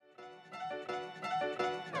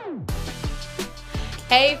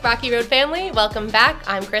Hey, Rocky Road family, welcome back.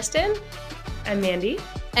 I'm Kristen. I'm Mandy.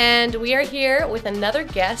 And we are here with another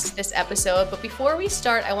guest this episode. But before we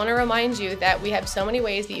start, I want to remind you that we have so many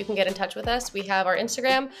ways that you can get in touch with us. We have our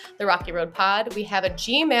Instagram, The Rocky Road Pod. We have a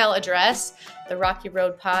Gmail address,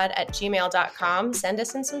 theRockyRoadPod@gmail.com. Send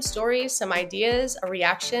us in some stories, some ideas, a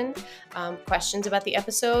reaction, questions about the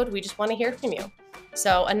episode. We just want to hear from you.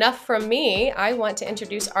 So enough from me. I want to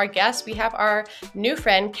introduce our guest. We have our new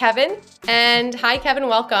friend, Kevin. And hi, Kevin.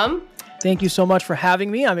 Welcome. Thank you so much for having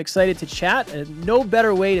me. I'm excited to chat. No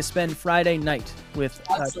better way to spend Friday night with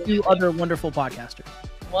two other wonderful podcasters.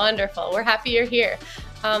 Wonderful. We're happy you're here.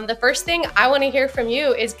 The first thing I want to hear from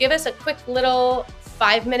you is give us a quick little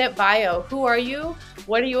 5-minute bio. Who are you?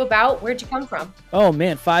 What are you about? Where'd you come from? Oh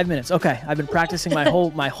man, 5 minutes. Okay, I've been practicing my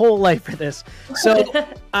whole life for this. So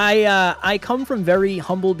I come from very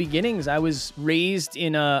humble beginnings. I was raised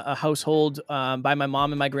in a household by my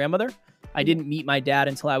mom and my grandmother. I didn't meet my dad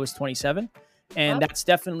until I was 27. And that's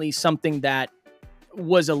definitely something that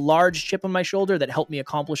was a large chip on my shoulder that helped me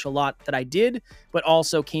accomplish a lot that I did, but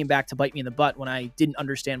also came back to bite me in the butt when I didn't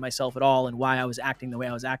understand myself at all and why I was acting the way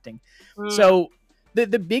I was acting. So the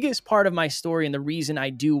biggest part of my story and the reason I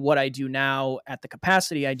do what I do now at the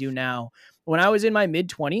capacity I do now, when I was in my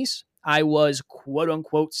mid-20s, I was quote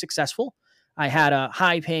unquote successful. I had a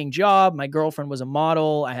high-paying job. My girlfriend was a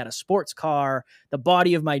model. I had a sports car, the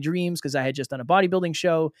body of my dreams because I had just done a bodybuilding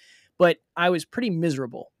show. But I was pretty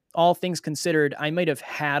miserable. All things considered, I might have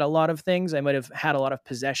had a lot of things. I might have had a lot of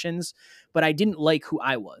possessions, but I didn't like who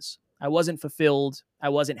I was. I wasn't fulfilled. I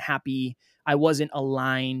wasn't happy. I wasn't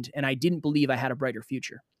aligned, and I didn't believe I had a brighter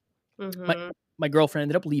future. My girlfriend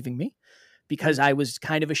ended up leaving me because I was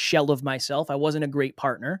kind of a shell of myself. I wasn't a great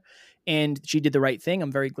partner. And she did the right thing.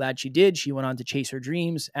 I'm very glad she did. She went on to chase her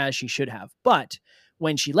dreams as she should have. But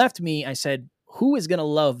when she left me, I said, who is going to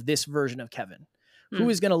love this version of Kevin? Who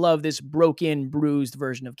is going to love this broken, bruised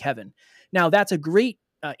version of Kevin? Now, that's a great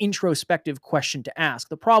introspective question to ask.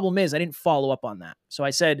 The problem is I didn't follow up on that. So I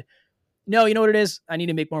said, no, you know what it is? I need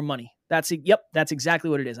to make more money. That's exactly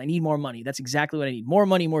what it is. I need more money. That's exactly what I need. More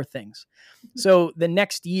money, more things. So the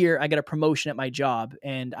next year I got a promotion at my job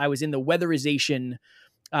and I was in the weatherization.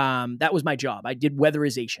 That was my job. I did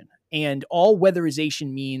weatherization, and all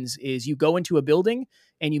weatherization means is you go into a building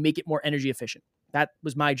and you make it more energy efficient. That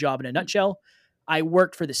was my job in a nutshell. I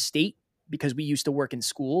worked for the state because we used to work in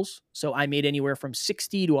schools. So I made anywhere from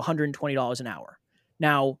 $60 to $120 an hour.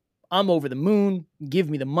 Now I'm over the moon. Give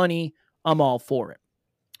me the money. I'm all for it.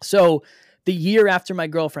 So the year after my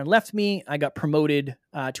girlfriend left me, I got promoted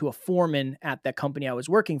to a foreman at that company I was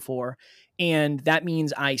working for. And that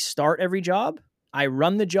means I start every job, I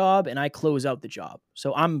run the job, and I close out the job.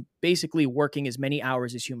 So I'm basically working as many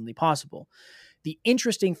hours as humanly possible. The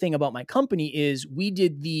interesting thing about my company is we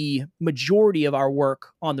did the majority of our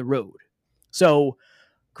work on the road. So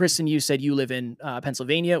Kristen, you said you live in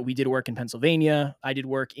Pennsylvania. We did work in Pennsylvania. I did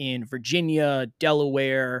work in Virginia,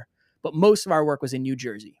 Delaware, but most of our work was in New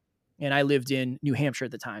Jersey. And I lived in New Hampshire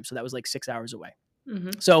at the time. So that was like 6 hours away.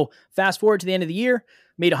 So fast forward to the end of the year,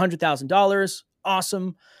 made $100,000.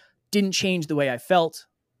 Awesome. Didn't change the way I felt.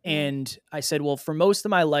 And I said, well, for most of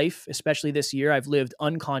my life, especially this year, I've lived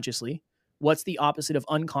unconsciously. What's the opposite of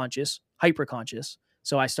unconscious? Hyperconscious.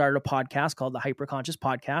 So I started a podcast called the Hyperconscious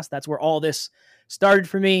Podcast. That's where all this started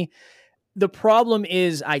for me. The problem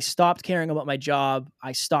is I stopped caring about my job.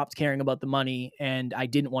 I stopped caring about the money, and I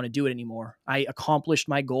didn't want to do it anymore. I accomplished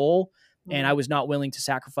my goal, and I was not willing to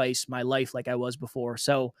sacrifice my life like I was before.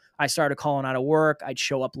 So I started calling out of work. I'd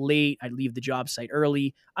show up late. I'd leave the job site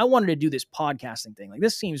early. I wanted to do this podcasting thing. Like,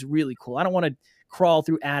 this seems really cool. I don't want to crawl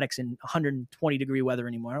through attics in 120-degree weather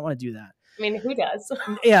anymore. I don't want to do that. I mean, who does?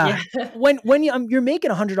 Yeah. When you're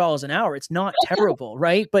making $100 an hour, it's not terrible,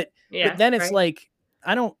 right? But then it's like,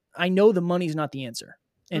 I know the money's not the answer.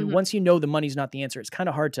 And once you know the money's not the answer,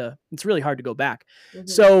 it's really hard to go back.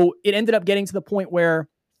 So it ended up getting to the point where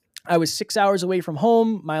I was 6 hours away from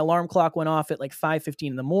home. My alarm clock went off at like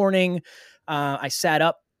 5:15 in the morning. I sat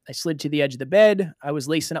up, I slid to the edge of the bed. I was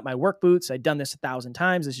lacing up my work boots. I'd done this 1,000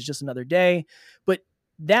 times. This is just another day. But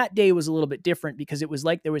that day was a little bit different because it was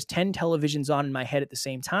like there was 10 televisions on in my head at the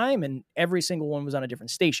same time, and every single one was on a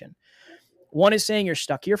different station. One is saying you're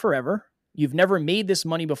stuck here forever. You've never made this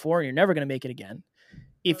money before, and you're never going to make it again.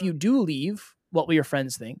 If you do leave, what will your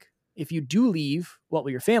friends think? If you do leave, what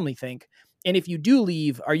will your family think? And if you do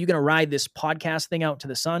leave, are you going to ride this podcast thing out to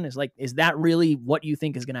the sun? Is that really what you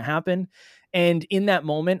think is going to happen? And in that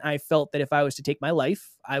moment, I felt that if I was to take my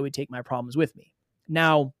life, I would take my problems with me.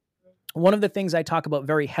 Now, one of the things I talk about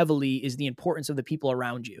very heavily is the importance of the people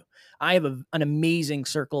around you. I have an amazing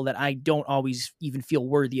circle that I don't always even feel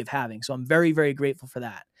worthy of having. So I'm very, very grateful for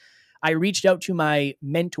that. I reached out to my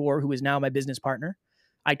mentor, who is now my business partner.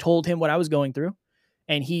 I told him what I was going through,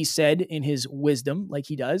 and he said in his wisdom, like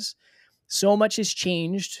he does, so much has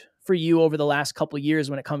changed for you over the last couple of years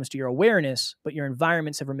when it comes to your awareness, but your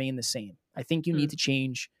environments have remained the same. I think you need to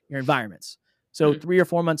change your environments. So 3 or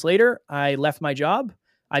 4 months later, I left my job.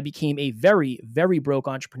 I became a very, very broke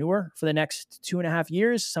entrepreneur for the next 2.5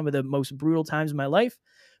 years, some of the most brutal times of my life,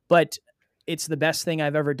 but it's the best thing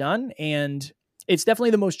I've ever done. And it's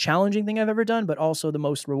definitely the most challenging thing I've ever done, but also the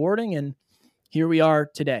most rewarding. And here we are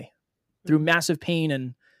today through massive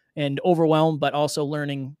pain and overwhelm, but also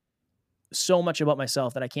learning so much about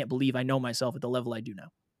myself that I can't believe I know myself at the level I do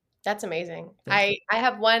now. That's amazing. I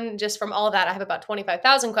have one just from all of that. I have about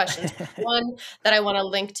 25,000 questions. One that I want to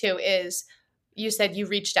link to is, you said you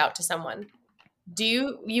reached out to someone. Do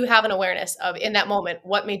you have an awareness of, in that moment,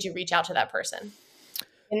 what made you reach out to that person?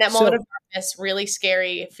 In that moment of darkness, really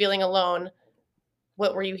scary, feeling alone,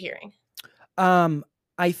 what were you hearing?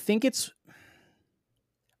 I think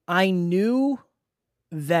I knew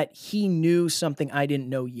that he knew something I didn't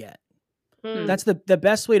know yet. That's the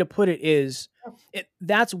best way to put it is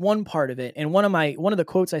that's one part of it. And one of the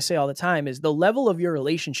quotes I say all the time is the level of your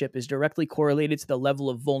relationship is directly correlated to the level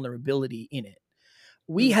of vulnerability in it.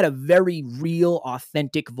 We had a very real,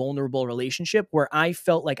 authentic, vulnerable relationship where I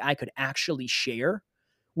felt like I could actually share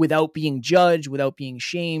without being judged, without being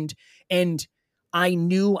shamed. And I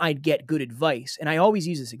knew I'd get good advice. And I always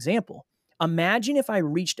use this example. Imagine if I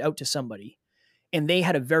reached out to somebody and they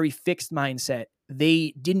had a very fixed mindset.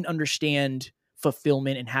 They didn't understand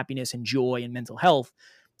fulfillment and happiness and joy and mental health.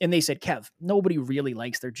 And they said, Kev, nobody really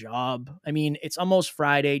likes their job. I mean, it's almost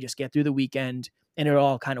Friday, just get through the weekend and it'll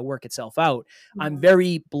all kind of work itself out. I'm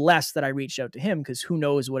very blessed that I reached out to him because who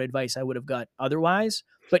knows what advice I would have got otherwise.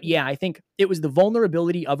 But yeah, I think it was the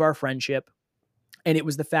vulnerability of our friendship. And it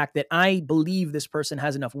was the fact that I believe this person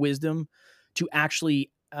has enough wisdom to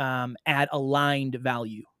actually add aligned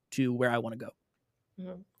value to where I want to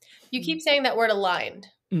go. You keep saying that word aligned.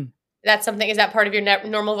 That's something, is that part of your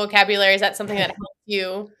normal vocabulary? Is that something that helps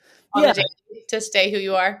you on the day to stay who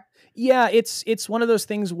you are? Yeah, it's one of those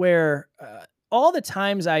things where all the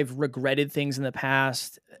times I've regretted things in the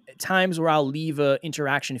past, times where I'll leave an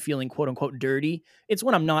interaction feeling quote unquote dirty, it's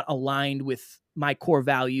when I'm not aligned with my core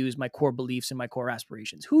values, my core beliefs, and my core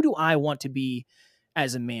aspirations. Who do I want to be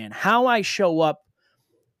as a man? How I show up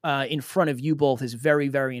in front of you both is very,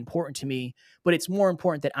 very important to me, but it's more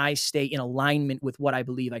important that I stay in alignment with what I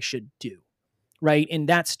believe I should do. Right. And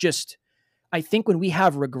that's just, I think when we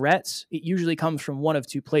have regrets, it usually comes from one of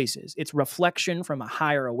two places. It's reflection from a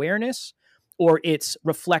higher awareness, or it's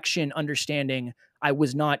reflection understanding I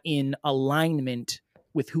was not in alignment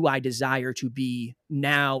with who I desire to be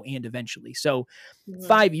now and eventually. So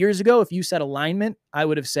 5 years ago, if you said alignment, I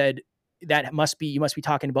would have said, you must be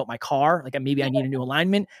talking about my car. Like maybe I need a new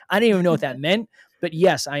alignment. I didn't even know what that meant, but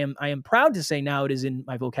yes, I am proud to say now it is in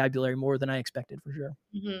my vocabulary more than I expected for sure.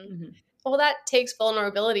 Well, that takes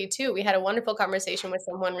vulnerability too. We had a wonderful conversation with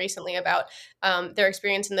someone recently about their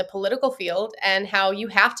experience in the political field and how you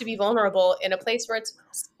have to be vulnerable in a place where it's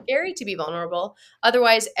scary to be vulnerable.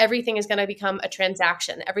 Otherwise, everything is going to become a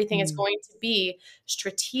transaction. Everything is going to be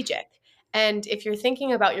strategic. And if you're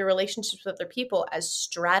thinking about your relationships with other people as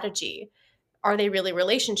strategy, are they really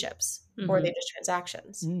relationships or are they just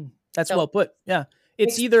transactions? That's well put. Yeah.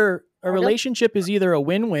 It's either a relationship is either a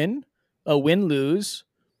win-win, a win-lose,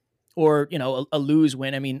 or, a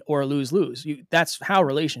lose-win. I mean, or a lose-lose. That's how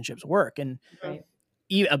relationships work. And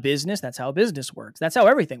a business, that's how a business works. That's how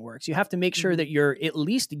everything works. You have to make sure that you're at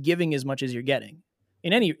least giving as much as you're getting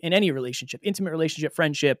in any relationship, intimate relationship,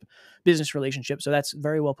 friendship, business relationship. So that's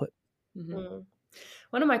very well put.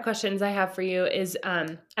 One of my questions I have for you is,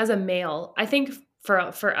 as a male, I think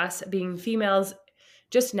for us being females,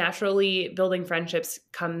 just naturally building friendships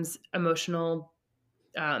comes emotional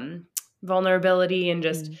vulnerability and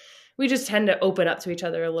we just tend to open up to each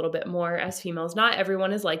other a little bit more as females. Not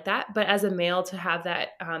everyone is like that, but as a male to have that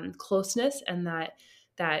closeness and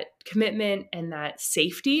that commitment and that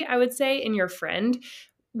safety, I would say, in your friend,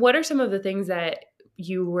 what are some of the things that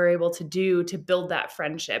you were able to do to build that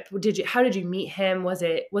friendship? How did you meet him? Was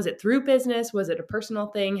it through business? Was it a personal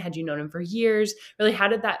thing? Had you known him for years? Really, how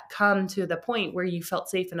did that come to the point where you felt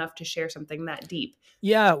safe enough to share something that deep?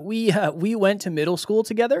 Yeah, we went to middle school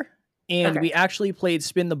together, and we actually played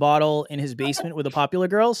spin the bottle in his basement with the Popular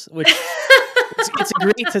Girls, which it's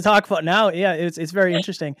great to talk about now. Yeah, it's very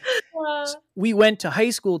interesting. We went to high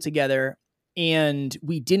school together, and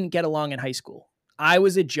we didn't get along in high school. I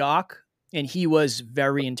was a jock and he was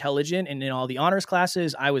very intelligent and in all the honors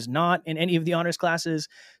classes. I was not in any of the honors classes.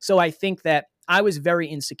 So I think that I was very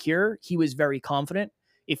insecure. He was very confident.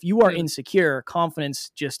 If you are insecure,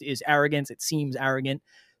 confidence just is arrogance. It seems arrogant.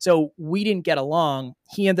 So we didn't get along.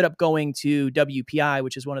 He ended up going to WPI,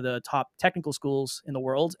 which is one of the top technical schools in the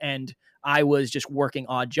world. And I was just working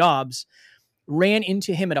odd jobs. Ran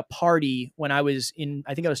into him at a party when I was in,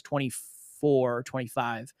 I think I was 24 or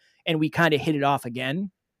 25, and we kind of hit it off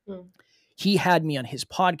again. He had me on his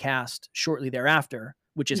podcast shortly thereafter,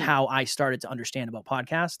 which is how I started to understand about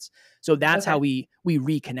podcasts. So that's how we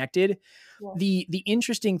reconnected. Yeah. The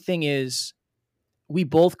interesting thing is we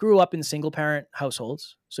both grew up in single parent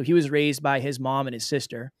households. So he was raised by his mom and his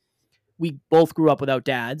sister. We both grew up without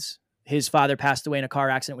dads. His father passed away in a car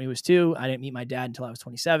accident when he was 2. I didn't meet my dad until I was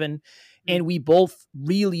 27. And we both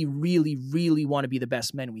really, really, really want to be the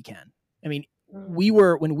best men we can. I mean,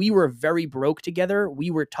 when we were very broke together, we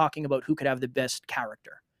were talking about who could have the best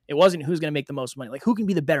character. It wasn't who's going to make the most money. Like, who can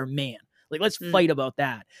be the better man? Like, let's fight about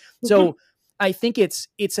that. So I think it's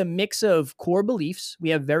a mix of core beliefs. We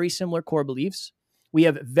have very similar core beliefs. We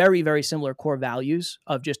have very, very similar core values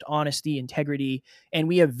of just honesty, integrity, and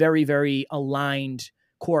we have very, very aligned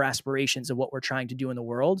core aspirations of what we're trying to do in the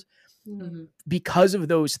world. Because of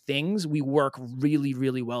those things, we work really,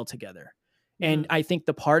 really well together. And I think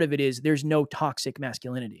the part of it is there's no toxic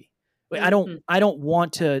masculinity. I don't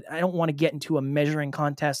want to get into a measuring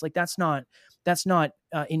contest. Like that's not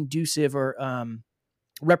inducive or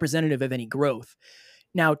representative of any growth.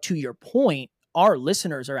 Now, to your point, our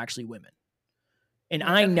listeners are actually women. And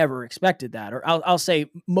I never expected that. Or I'll say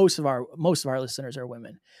most of our listeners are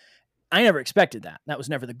women. I never expected that. That was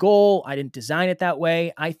never the goal. I didn't design it that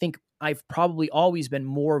way. I think I've probably always been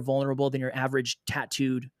more vulnerable than your average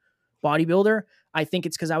tattooed bodybuilder. I think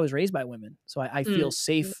it's because I was raised by women. So I feel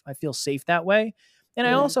safe. I feel safe that way. And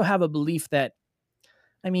I also have a belief that,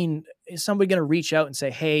 I mean, is somebody going to reach out and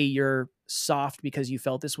say, hey, you're soft because you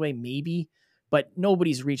felt this way? Maybe. But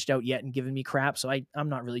nobody's reached out yet and given me crap. So I'm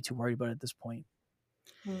not really too worried about it at this point.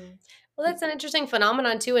 Well, that's an interesting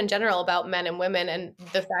phenomenon too in general about men and women, and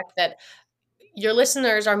the fact that your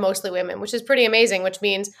listeners are mostly women, which is pretty amazing, which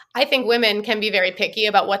means I think women can be very picky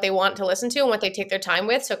about what they want to listen to and what they take their time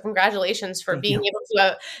with. So congratulations for being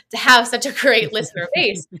able to have such a great listener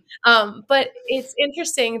base. But it's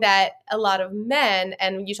interesting that a lot of men,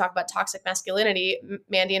 and you talk about toxic masculinity,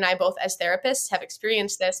 Mandy and I both as therapists have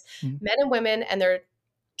experienced this, men and women and their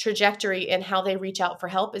trajectory in how they reach out for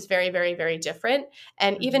help is very, very, very different.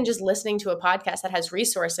 And even just listening to a podcast that has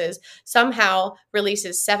resources somehow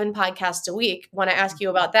releases 7 podcasts a week. Want to ask you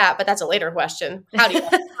about that, but that's a later question. How do you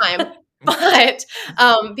have time? But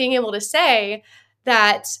being able to say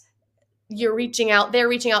that they're reaching out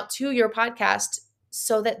to your podcast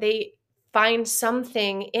so that they find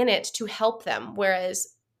something in it to help them. Whereas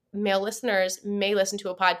male listeners may listen to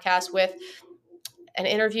a podcast with an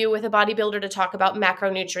interview with a bodybuilder to talk about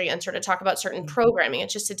macronutrients or to talk about certain programming.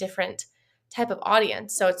 It's just a different type of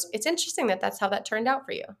audience. So it's interesting that that's how that turned out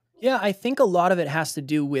for you. Yeah, I think a lot of it has to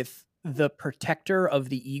do with the protector of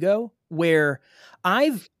the ego, where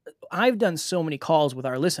I've done so many calls with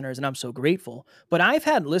our listeners and I'm so grateful, but I've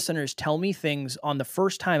had listeners tell me things on the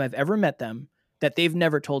first time I've ever met them that they've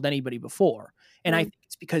never told anybody before. And I think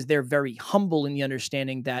it's because they're very humble in the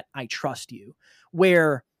understanding that I trust you.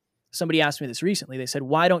 Where somebody asked me this recently. They said,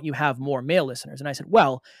 why don't you have more male listeners? And I said,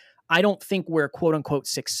 well, I don't think we're quote unquote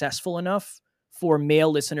successful enough for male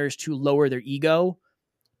listeners to lower their ego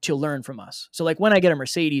to learn from us. So like when I get a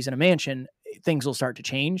Mercedes and a mansion, things will start to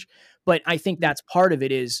change. But I think that's part of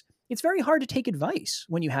it is it's very hard to take advice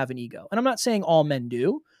when you have an ego. And I'm not saying all men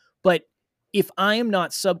do, but if I am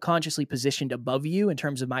not subconsciously positioned above you in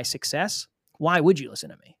terms of my success, why would you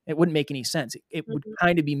listen to me? It wouldn't make any sense. It would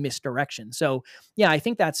kind of be misdirection. So yeah, I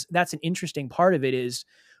think that's an interesting part of it is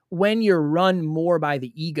when you're run more by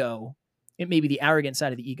the ego, it may be the arrogant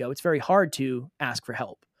side of the ego. It's very hard to ask for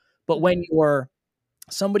help. But when you're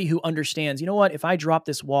somebody who understands, you know what, if I drop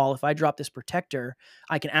this wall, if I drop this protector,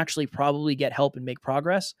 I can actually probably get help and make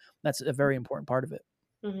progress. That's a very important part of it.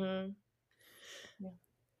 Mm-hmm.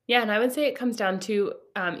 Yeah. And I would say it comes down to,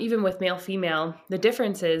 even with male, female, the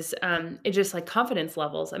difference is it's just like confidence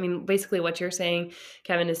levels. I mean, basically what you're saying,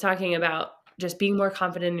 Kevin, is talking about just being more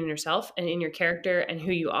confident in yourself and in your character and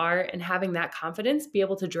who you are, and having that confidence be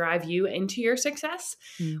able to drive you into your success,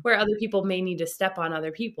 where other people may need to step on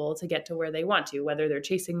other people to get to where they want to, whether they're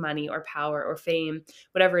chasing money or power or fame,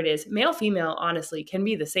 whatever it is. Male, female, honestly, can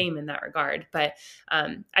be the same in that regard. But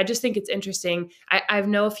I just think it's interesting. I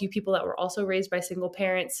know a few people that were also raised by single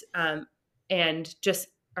parents, or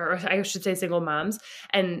I should say single moms.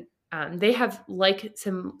 And they have like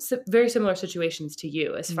some very similar situations to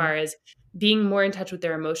you as far as being more in touch with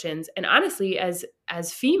their emotions. And honestly, as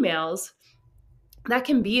females, that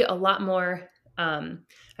can be a lot more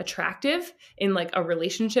attractive in like a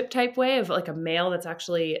relationship type way of like a male that's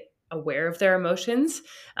actually aware of their emotions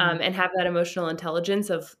and have that emotional intelligence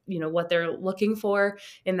of, what they're looking for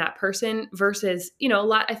in that person versus, a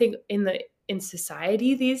lot, I think in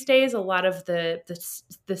society these days, a lot of the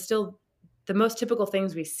still the most typical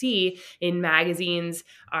things we see in magazines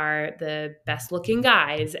are the best looking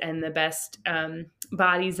guys and the best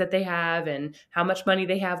bodies that they have and how much money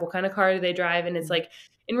they have, what kind of car do they drive. And it's like,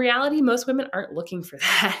 in reality, most women aren't looking for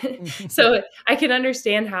that. So I can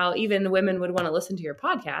understand how even women would want to listen to your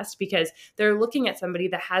podcast because they're looking at somebody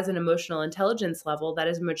that has an emotional intelligence level that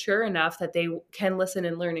is mature enough that they can listen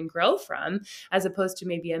and learn and grow from, as opposed to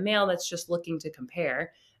maybe a male that's just looking to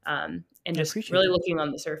compare and just really looking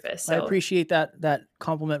on the surface. So I appreciate that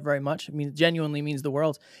compliment very much. I mean, it genuinely means the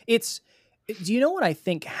world. Do you know what I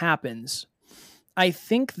think happens? I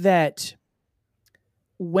think that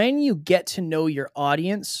when you get to know your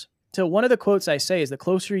audience, so one of the quotes I say is the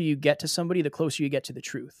closer you get to somebody, the closer you get to the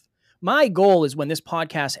truth. My goal is when this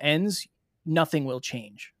podcast ends, nothing will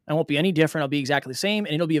change. I won't be any different. I'll be exactly the same,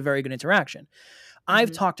 and it'll be a very good interaction.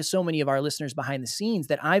 I've talked to so many of our listeners behind the scenes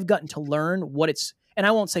that I've gotten to learn and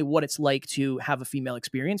I won't say what it's like to have a female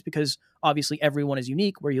experience because obviously everyone is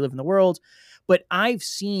unique where you live in the world, but I've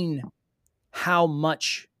seen how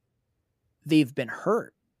much they've been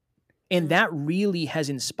hurt. And that really has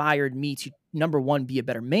inspired me to, number one, be a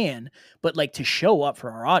better man, but like to show up for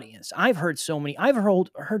our audience. I've heard so many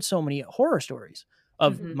horror stories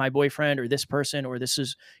of my boyfriend or this person, or this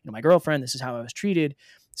is, my girlfriend, this is how I was treated.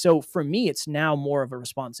 So for me, it's now more of a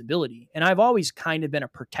responsibility. And I've always kind of been a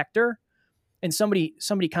protector. And somebody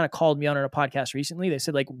kind of called me on a podcast recently. They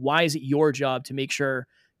said, like, why is it your job to make sure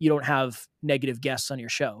you don't have negative guests on your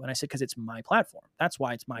show? And I said, because it's my platform. That's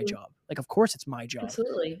why it's my job. Like, of course it's my job.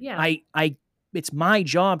 Absolutely. Yeah. It's my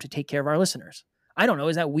job to take care of our listeners. I don't know.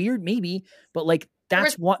 Is that weird? Maybe, but like,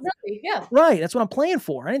 that's what, yeah. Right. That's what I'm playing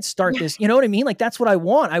for. I didn't start this. You know what I mean? Like, that's what I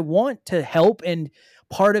want. I want to help. And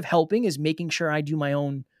part of helping is making sure I do my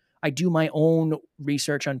own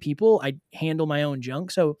research on people. I handle my own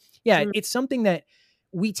junk. So yeah, it's something that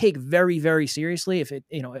we take very, very seriously. If it,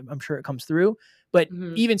 I'm sure it comes through, but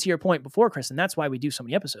even to your point before, Kristen, that's why we do so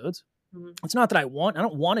many episodes. It's not that I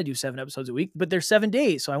don't want to do 7 episodes a week, but there's 7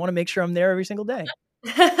 days. So I want to make sure I'm there every single day.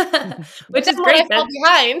 Which is great. I fall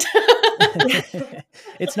behind.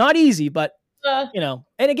 It's not easy, but and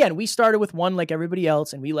again, we started with one like everybody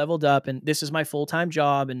else and we leveled up, and this is my full-time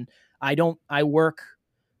job, and I work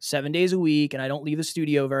 7 days a week and I don't leave the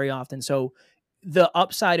studio very often. So the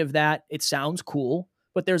upside of that, it sounds cool,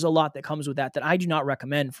 but there's a lot that comes with that I do not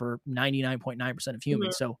recommend for 99.9% of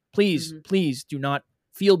humans. So please do not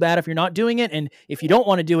feel bad if you're not doing it. And if you don't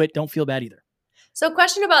want to do it, don't feel bad either. So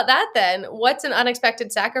question about that then, what's an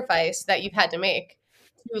unexpected sacrifice that you've had to make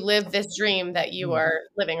to live this dream that you are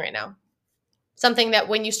living right now? Something that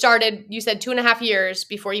when you started, you said 2.5 years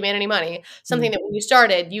before you made any money, something that when you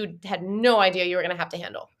started, you had no idea you were going to have to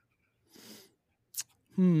handle.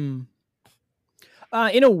 In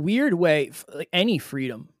a weird way, like any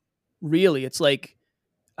freedom, really. It's like,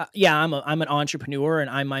 I'm an entrepreneur and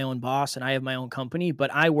I'm my own boss and I have my own company,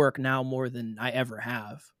 but I work now more than I ever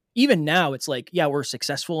have. Even now, it's like, we're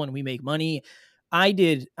successful and we make money. I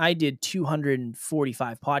did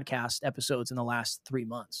 245 podcast episodes in the last 3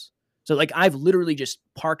 months. So like, I've literally just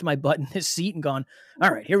parked my butt in this seat and gone, all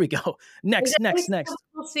right, here we go. Next.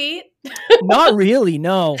 Seat? Not really.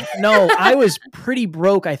 No. I was pretty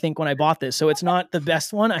broke, I think, when I bought this. So it's not the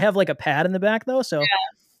best one. I have like a pad in the back though. So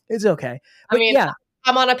it's okay. But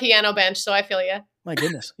I'm on a piano bench, so I feel you. My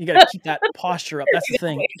goodness. You got to keep that posture up. That's the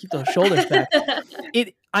thing. Keep those shoulders back.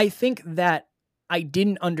 I think that I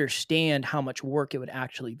didn't understand how much work it would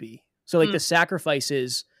actually be. So like the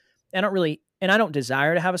sacrifices, I don't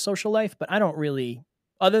desire to have a social life, but I don't really,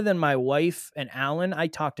 other than my wife and Alan, I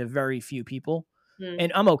talk to very few people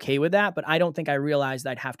and I'm okay with that. But I don't think I realized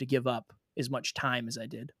I'd have to give up as much time as I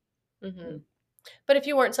did. But if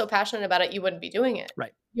you weren't so passionate about it, you wouldn't be doing it.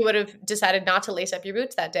 Right. You would have decided not to lace up your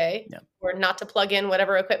boots that day or not to plug in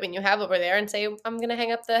whatever equipment you have over there and say, I'm going to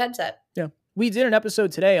hang up the headset. Yeah. We did an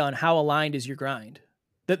episode today on how aligned is your grind.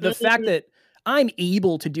 The fact that I'm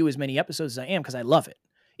able to do as many episodes as I am because I love it.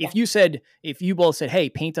 If you both said, hey,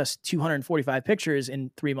 paint us 245 pictures in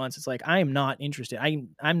 3 months, it's like, I am not interested.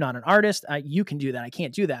 I'm not an artist. You can do that. I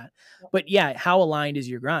can't do that. But how aligned is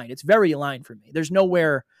your grind? It's very aligned for me. There's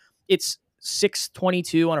nowhere. It's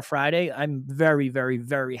 6:22 on a Friday. I'm very, very,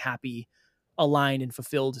 very happy aligned and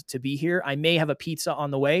fulfilled to be here. I may have a pizza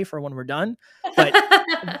on the way for when we're done, but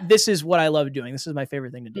this is what I love doing. This is my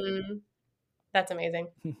favorite thing to do. That's amazing.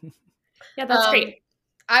 Yeah, that's great.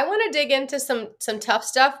 I want to dig into some tough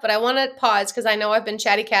stuff, but I want to pause because I know I've been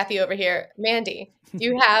chatty Cathy over here. Mandy, do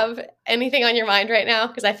you have anything on your mind right now?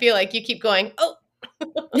 Because I feel like you keep going, oh.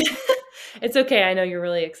 It's okay. I know you're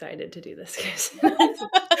really excited to do this, Kirsten.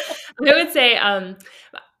 I would say, I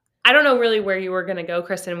don't know really where you were going to go,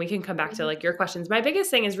 Kristen. We can come back to like your questions. My biggest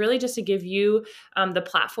thing is really just to give you the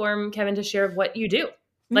platform, Kevin, to share what you do.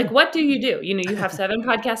 Like, what do? You have 7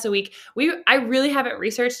 podcasts a week. I really haven't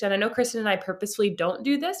researched, and I know Kristen and I purposefully don't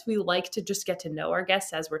do this. We like to just get to know our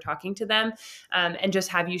guests as we're talking to them, and just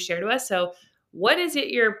have you share to us. So what is it,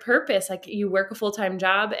 your purpose? Like, you work a full-time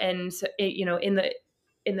job, and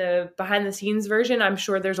in the behind the scenes version, I'm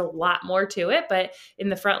sure there's a lot more to it, but in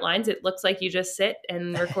the front lines, it looks like you just sit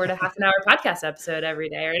and record a half an hour podcast episode every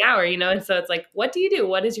day or an hour, And so it's like, what do you do?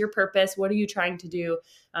 What is your purpose? What are you trying to do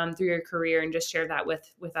through your career, and just share that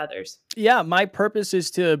with others? Yeah, my purpose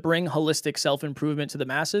is to bring holistic self-improvement to the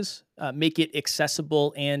masses, make it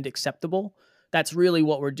accessible and acceptable. That's really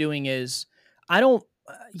what we're doing.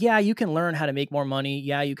 Yeah, you can learn how to make more money.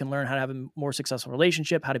 Yeah, you can learn how to have a more successful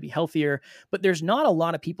relationship, how to be healthier, but there's not a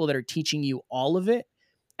lot of people that are teaching you all of it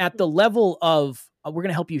at the level of, we're going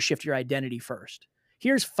to help you shift your identity first.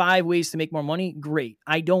 Here's 5 ways to make more money. Great.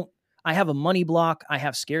 I have a money block. I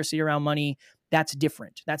have scarcity around money. That's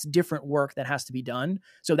different. That's different work that has to be done.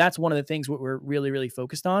 So that's one of the things what we're really, really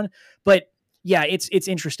focused on. But yeah, it's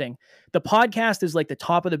interesting. The podcast is like the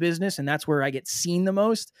top of the business, and that's where I get seen the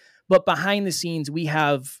most. But behind the scenes, we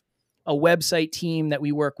have a website team that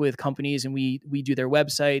we work with companies, and we do their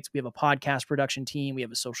websites. We have a podcast production team. We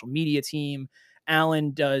have a social media team.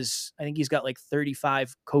 Alan does, I think he's got like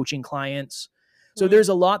 35 coaching clients. So there's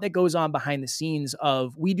a lot that goes on behind the scenes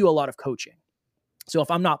we do a lot of coaching. So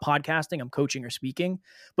if I'm not podcasting, I'm coaching or speaking.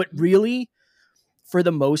 But really, for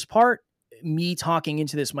the most part, me talking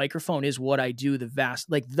into this microphone is what I do the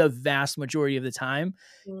vast majority of the time.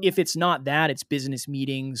 If it's not that, it's business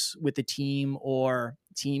meetings with the team or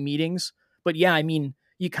team meetings. But yeah, I mean,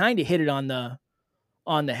 you kind of hit it on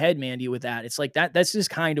the head, Mandy, with that. It's like that's just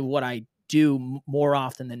kind of what I do more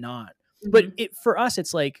often than not. But for us,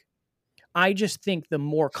 it's like, I just think the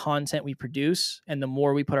more content we produce and the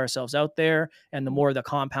more we put ourselves out there and the more the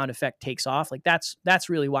compound effect takes off, like that's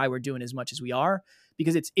really why we're doing as much as we are,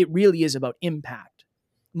 because it really is about impact.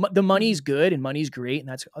 The money's good and money's great, and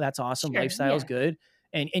that's awesome. Sure, Lifestyle is good,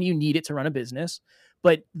 and you need it to run a business.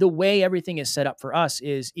 But the way everything is set up for us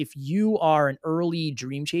is, if you are an early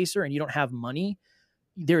dream chaser and you don't have money,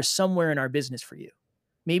 there's somewhere in our business for you.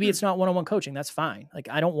 Maybe it's not one-on-one coaching. That's fine. Like,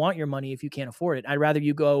 I don't want your money if you can't afford it. I'd rather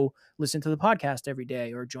you go listen to the podcast every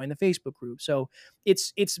day or join the Facebook group. So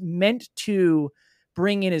it's meant to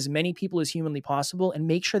bring in as many people as humanly possible and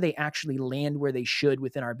make sure they actually land where they should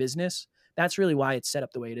within our business. That's really why it's set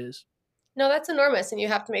up the way it is. No, that's enormous. And you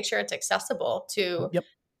have to make sure it's accessible to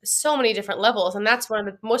so many different levels. And that's one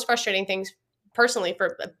of the most frustrating things personally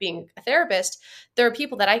for being a therapist. There are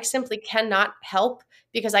people that I simply cannot help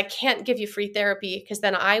because I can't give you free therapy, because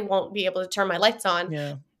then I won't be able to turn my lights on.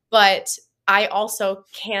 Yeah. But I also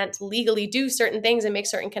can't legally do certain things and make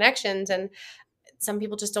certain connections. And some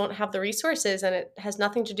people just don't have the resources, and it has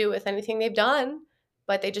nothing to do with anything they've done,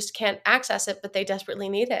 but they just can't access it, but they desperately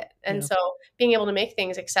need it. And so being able to make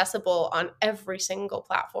things accessible on every single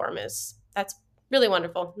platform that's really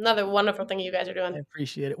wonderful. Another wonderful thing you guys are doing. I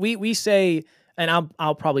appreciate it. We say, and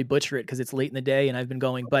I'll probably butcher it because it's late in the day and I've been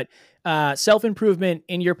going, but self-improvement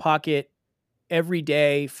in your pocket every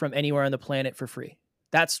day from anywhere on the planet for free.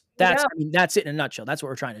 That's I mean, that's it in a nutshell. That's what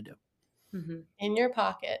we're trying to do. In your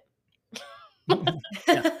pocket.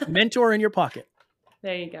 Mentor in your pocket.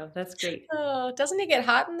 There you go. That's great. Oh, doesn't it get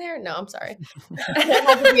hot in there? No, I'm sorry.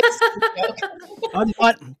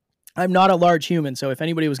 I'm not a large human, so if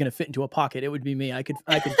anybody was going to fit into a pocket, it would be me. I could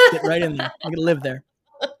fit right in there. I could live there.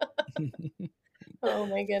 Oh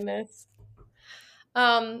my goodness.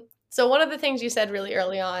 So one of the things you said really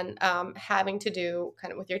early on, having to do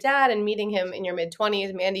kind of with your dad and meeting him in your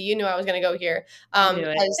mid-20s, Mandy, you knew I was going to go here.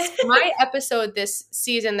 As my episode this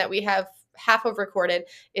season that we have half of recorded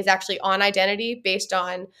is actually on identity, based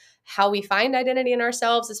on how we find identity in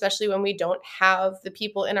ourselves, especially when we don't have the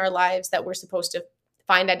people in our lives that we're supposed to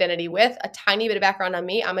find identity with. A tiny bit of background on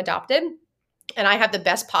me: I'm adopted. And I have the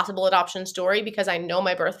best possible adoption story because I know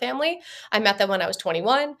my birth family. I met them when I was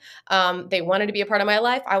 21. They wanted to be a part of my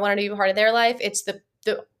life. I wanted to be a part of their life. It's the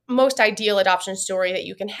most ideal adoption story that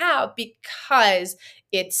you can have because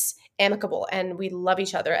it's amicable and we love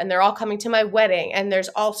each other and they're all coming to my wedding and there's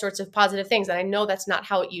all sorts of positive things. And I know that's not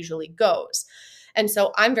how it usually goes. And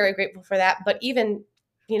so I'm very grateful for that. But even,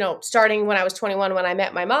 starting when I was 21, when I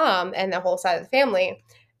met my mom and the whole side of the family,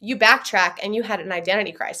 you backtrack and you had an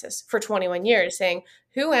identity crisis for 21 years saying,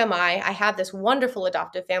 who am I? I have this wonderful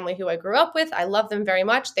adoptive family who I grew up with. I love them very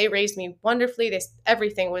much. They raised me wonderfully.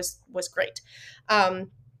 Everything was great.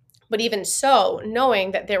 But even so,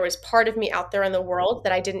 knowing that there was part of me out there in the world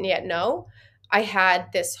that I didn't yet know, I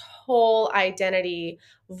had this whole identity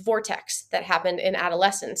vortex that happened in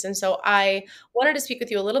adolescence. And so I wanted to speak with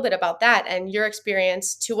you a little bit about that and your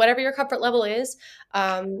experience to whatever your comfort level is,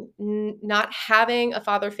 not having a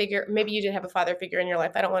father figure. Maybe you did have a father figure in your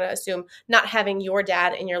life. I don't want to assume not having your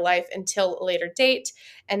dad in your life until a later date,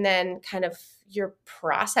 and then kind of your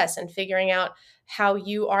process and figuring out how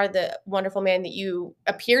you are the wonderful man that you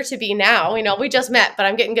appear to be now. We just met, but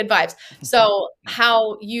I'm getting good vibes. So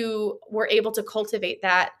how you were able to cultivate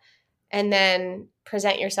that and then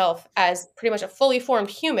present yourself as pretty much a fully formed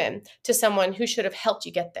human to someone who should have helped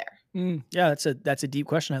you get there. Yeah, that's a deep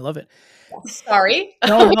question. I love it. Sorry.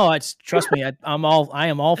 No, trust me. I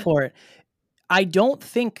am all for it. I don't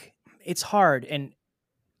think it's hard. And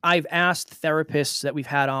I've asked therapists that we've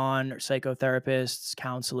had on, or psychotherapists,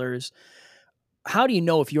 counselors, how do you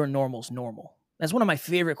know if your normal's normal? That's one of my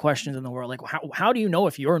favorite questions in the world. Like, how do you know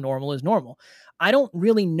if your normal is normal? I don't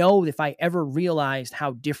really know if I ever realized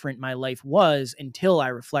how different my life was until I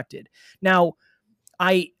reflected. Now,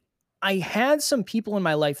 I had some people in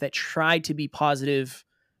my life that tried to be positive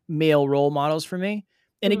male role models for me.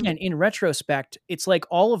 And again, in retrospect, it's like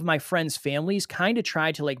all of my friends' families kind of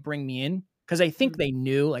tried to like bring me in because I think they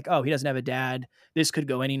knew like, oh, he doesn't have a dad. This could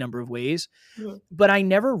go any number of ways. But I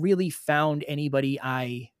never really found anybody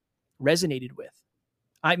I resonated with.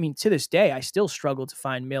 I mean, to this day, I still struggle to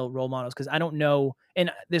find male role models because I don't know,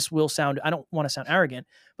 and this will sound, I don't want to sound arrogant,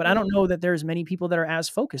 but I don't know that there's many people that are as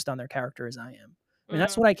focused on their character as I am. I mean,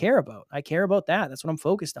 that's what I care about. I care about that. That's what I'm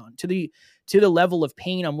focused on. To the level of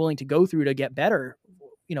pain I'm willing to go through to get better,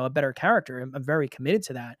 a better character. I'm very committed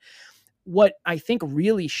to that. What I think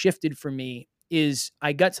really shifted for me is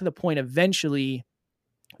I got to the point eventually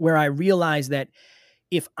where I realized that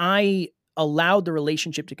if I allowed the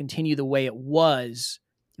relationship to continue the way it was,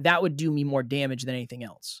 that would do me more damage than anything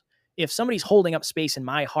else. If somebody's holding up space in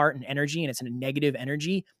my heart and energy and it's in a negative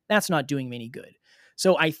energy, that's not doing me any good.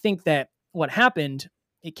 So I think that what happened,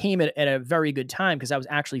 it came at a very good time because I was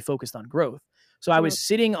actually focused on growth. So I was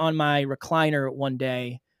sitting on my recliner one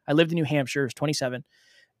day. I lived in New Hampshire, I was 27.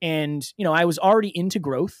 And, I was already into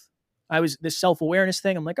growth. I was this self-awareness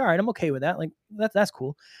thing. I'm like, all right, I'm okay with that. Like that's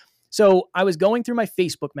cool. So I was going through my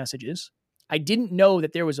Facebook messages. I didn't know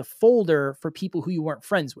that there was a folder for people who you weren't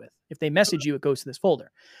friends with. If they message you, it goes to this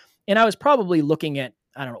folder. And I was probably looking at,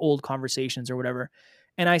 I don't know, old conversations or whatever.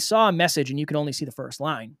 And I saw a message and you can only see the first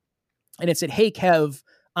line. And it said, hey, Kev,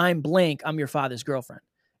 I'm blank. I'm your father's girlfriend.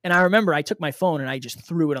 And I remember I took my phone and I just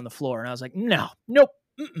threw it on the floor. And I was like, nope,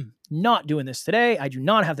 not doing this today. I do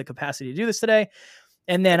not have the capacity to do this today.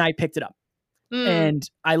 And then I picked it up and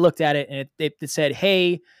I looked at it and it said,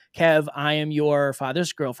 hey, Kev, I am your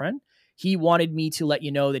father's girlfriend. He wanted me to let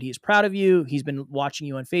you know that he is proud of you. He's been watching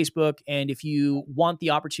you on Facebook. And if you want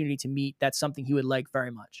the opportunity to meet, that's something he would like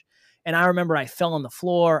very much. And I remember I fell on the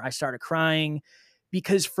floor. I started crying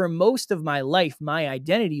because for most of my life, my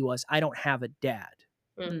identity was I don't have a dad.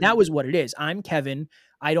 That was what it is. I'm Kevin.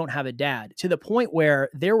 I don't have a dad, to the point where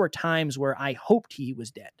there were times where I hoped he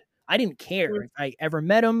was dead. I didn't care if I ever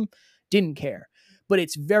met him, didn't care. But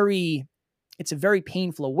it's a very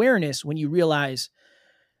painful awareness when you realize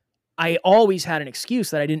I always had an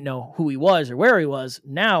excuse that I didn't know who he was or where he was.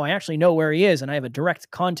 Now I actually know where he is and I have a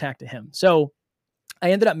direct contact to him. So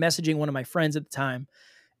I ended up messaging one of my friends at the time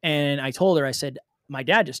and I told her, I said, my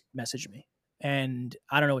dad just messaged me and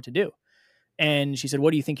I don't know what to do. And she said,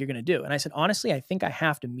 what do you think you're going to do? And I said, honestly, I think I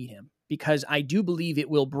have to meet him because I do believe it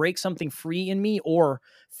will break something free in me or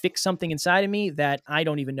fix something inside of me that I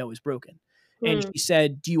don't even know is broken. And she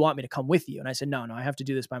said, do you want me to come with you? And I said, no, I have to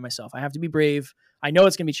do this by myself. I have to be brave. I know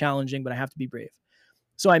it's going to be challenging, but I have to be brave.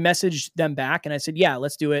 So I messaged them back and I said, yeah,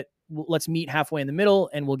 let's do it. Let's meet halfway in the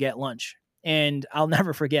middle and we'll get lunch. And I'll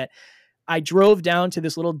never forget, I drove down to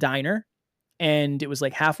this little diner and it was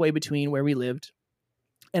like halfway between where we lived.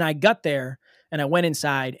 And I got there and I went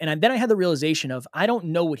inside and then I had the realization of, I don't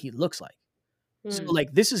know what he looks like. So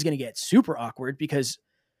like, this is going to get super awkward because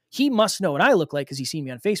he must know what I look like because he's seen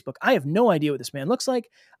me on Facebook. I have no idea what this man looks like.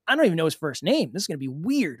 I don't even know his first name. This is going to be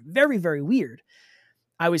weird. Very, very weird.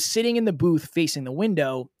 I was sitting in the booth facing the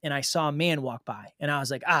window and I saw a man walk by and I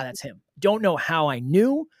was like, that's him. Don't know how I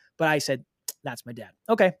knew, but I said, that's my dad.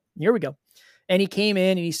 Okay. Here we go. And he came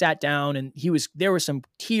in and he sat down and there were some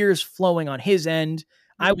tears flowing on his end.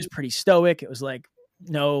 I was pretty stoic. It was like,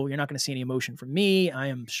 no, you're not going to see any emotion from me. I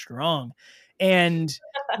am strong. And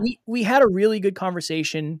we had a really good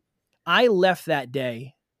conversation. I left that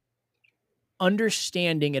day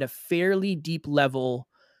understanding at a fairly deep level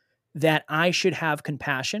that I should have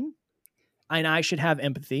compassion and I should have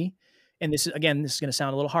empathy. And this is going to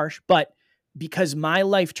sound a little harsh, but because my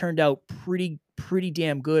life turned out pretty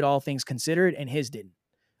damn good, all things considered, and his didn't.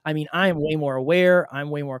 I mean, I am way more aware. I'm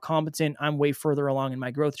way more competent. I'm way further along in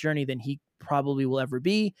my growth journey than he probably will ever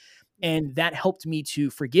be. And that helped me to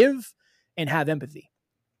forgive and have empathy.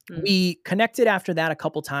 We connected after that a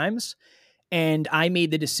couple times, and I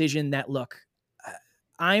made the decision that, look,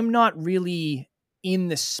 I'm not really in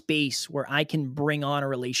the space where I can bring on a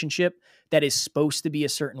relationship that is supposed to be a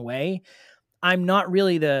certain way. I'm not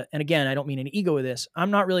really and again, I don't mean an ego with this.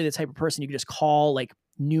 I'm not really the type of person you can just call like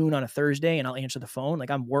noon on a Thursday and I'll answer the phone.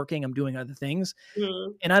 Like I'm working, I'm doing other things.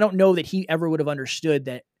 And I don't know that he ever would have understood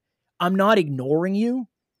that I'm not ignoring you.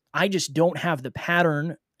 I just don't have the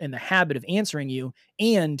pattern and the habit of answering you.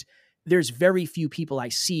 And there's very few people I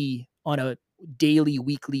see on a daily,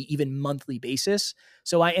 weekly, even monthly basis.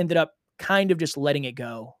 So I ended up kind of just letting it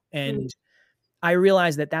go. And I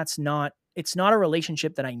realized that it's not a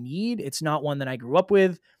relationship that I need. It's not one that I grew up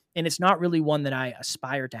with. And it's not really one that I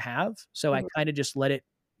aspire to have. So I kind of just let it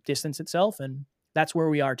distance itself. And that's where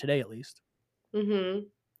we are today, at least. Mm-hmm.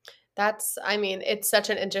 It's such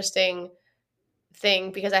an interesting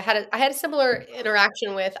thing because I had a similar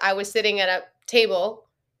interaction with, I was sitting at a table,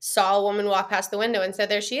 saw a woman walk past the window and said,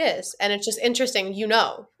 there she is. And it's just interesting,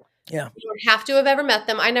 Yeah. You don't have to have ever met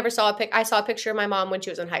them. I never saw I saw a picture of my mom when she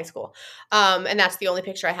was in high school. And that's the only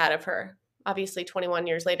picture I had of her. Obviously 21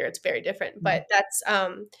 years later, it's very different, but that's,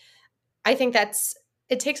 I think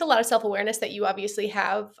it takes a lot of self-awareness that you obviously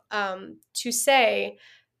have, to say,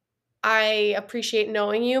 I appreciate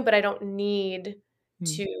knowing you, but I don't need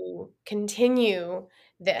to continue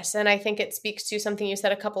this. And I think it speaks to something you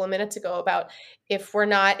said a couple of minutes ago about if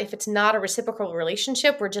it's not a reciprocal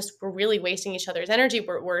relationship, we're really wasting each other's energy.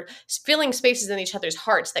 We're filling spaces in each other's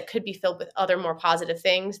hearts that could be filled with other more positive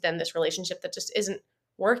things than this relationship that just isn't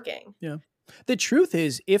working. Yeah. The truth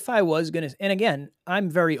is, if I was going to, and again, I'm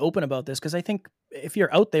very open about this because I think if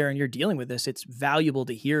you're out there and you're dealing with this, it's valuable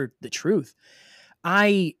to hear the truth.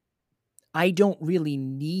 I don't really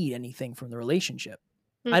need anything from the relationship.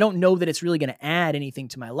 I don't know that it's really going to add anything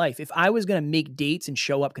to my life. If I was going to make dates and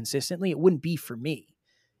show up consistently, it wouldn't be for me.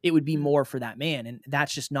 It would be more for that man. And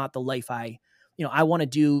that's just not the life I want to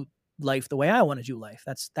do life the way I want to do life.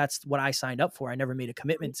 That's what I signed up for. I never made a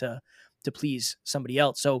commitment to please somebody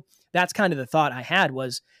else. So that's kind of the thought I had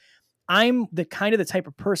was I'm the type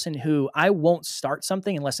of person who I won't start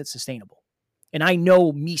something unless it's sustainable. And I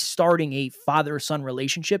know me starting a father-son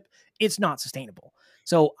relationship, it's not sustainable.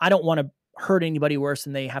 So I don't want to hurt anybody worse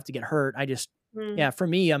than they have to get hurt. I just, for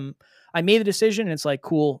me, I made the decision and it's like,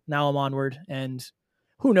 cool, now I'm onward. And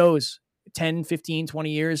who knows, 10, 15, 20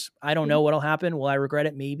 years, I don't know what'll happen. Will I regret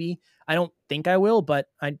it? Maybe. I don't think I will, but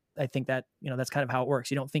I think that, that's kind of how it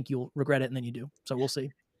works. You don't think you'll regret it and then you do. So we'll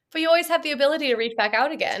see. But you always have the ability to reach back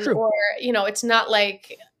out again. True. Or, it's not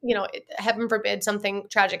like, heaven forbid something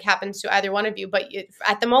tragic happens to either one of you. But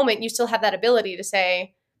at the moment, you still have that ability to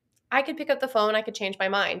say, I could pick up the phone. I could change my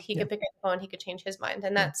mind. He could pick up the phone. He could change his mind.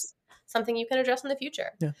 And that's something you can address in the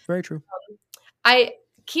future. Yeah, very true. I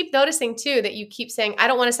keep noticing, too, that you keep saying, I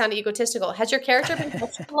don't want to sound egotistical. Has your character been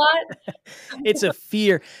questioned a lot? It's a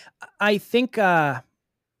fear. I think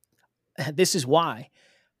this is why.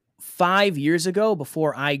 5 years ago,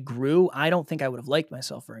 before I grew, I don't think I would have liked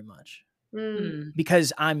myself very much.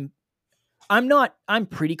 Because I'm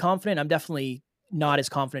pretty confident. I'm definitely not as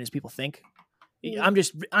confident as people think.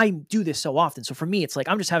 I do this so often. So for me, it's like,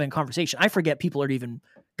 I'm just having a conversation. I forget people are even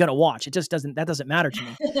going to watch. That doesn't matter to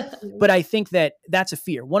me. But I think that's a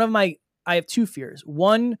fear. I have two fears.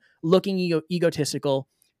 One, looking egotistical.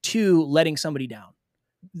 Two, letting somebody down.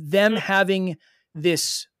 Them having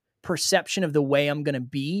this perception of the way I'm going to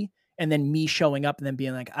be, and then me showing up and then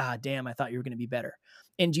being like, damn, I thought you were going to be better.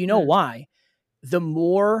 And do you know why? The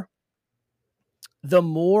more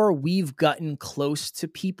we've gotten close to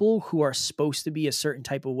people who are supposed to be a certain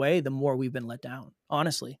type of way, the more we've been let down.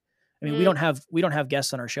 Honestly. I mean, we don't have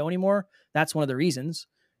guests on our show anymore. That's one of the reasons,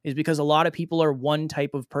 is because a lot of people are one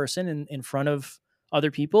type of person in front of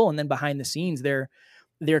other people. And then behind the scenes, they're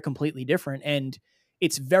completely different. And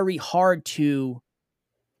it's very hard to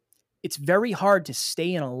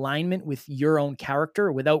stay in alignment with your own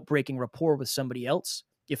character without breaking rapport with somebody else.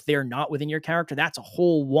 If they're not within your character, that's a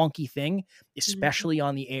whole wonky thing, especially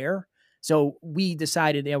on the air. So we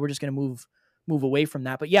decided, we're just going to move away from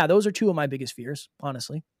that. But yeah, those are two of my biggest fears,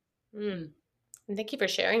 honestly. And thank you for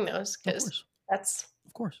sharing those, because that's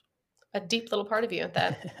of course a deep little part of you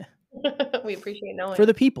that we appreciate knowing. For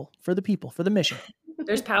the people, for the mission.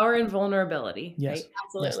 There's power in vulnerability. Yes, right?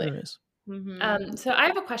 Absolutely. Yes, there is. Mm-hmm. So I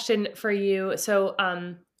have a question for you. So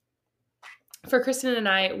for Kristen and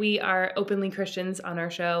I, we are openly Christians on our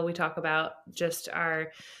show. We talk about just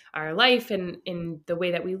our life and in the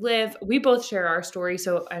way that we live. We both share our story.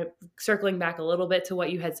 So circling back a little bit to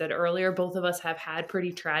what you had said earlier, both of us have had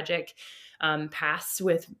pretty tragic pasts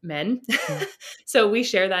with men. So we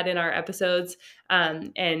share that in our episodes,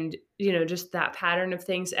 and, just that pattern of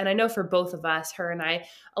things. And I know for both of us, her and I,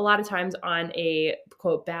 a lot of times on a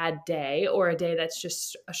quote bad day, or a day that's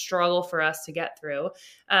just a struggle for us to get through,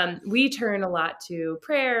 we turn a lot to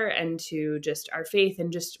prayer and to just our faith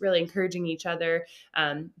and just really encouraging each other.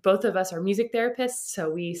 Both of us are music therapists, so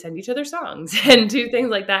we send each other songs and do things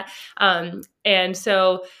like that. And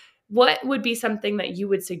so what would be something that you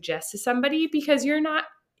would suggest to somebody? Because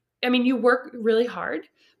you work really hard,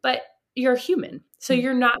 but you're human. So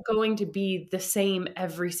you're not going to be the same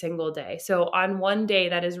every single day. So on one day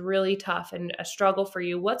that is really tough and a struggle for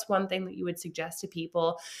you, what's one thing that you would suggest to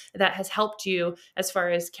people that has helped you as far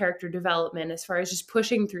as character development, as far as just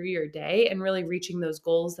pushing through your day and really reaching those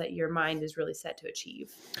goals that your mind is really set to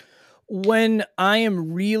achieve? When I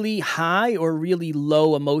am really high or really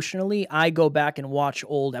low emotionally, I go back and watch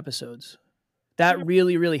old episodes. That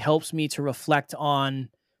really, really helps me to reflect on,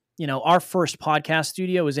 our first podcast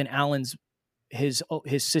studio was in his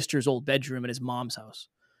sister's old bedroom at his mom's house.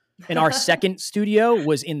 And our second studio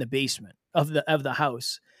was in the basement of the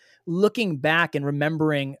house. Looking back and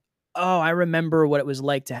remembering, I remember what it was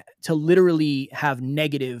like to literally have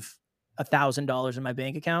negative $1,000 in my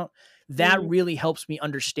bank account. That really helps me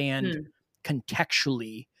understand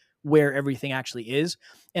contextually where everything actually is.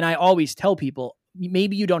 And I always tell people,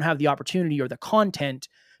 maybe you don't have the opportunity or the content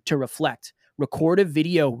to reflect. Record a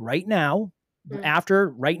video right now,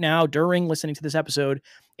 during listening to this episode,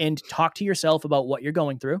 and talk to yourself about what you're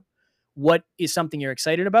going through. What is something you're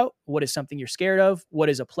excited about? What is something you're scared of? What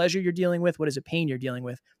is a pleasure you're dealing with? What is a pain you're dealing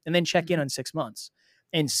with? And then check in on 6 months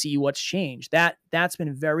and see what's changed. That's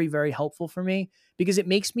been very, very helpful for me, because it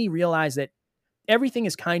makes me realize that everything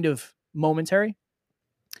is kind of momentary,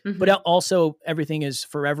 but also everything is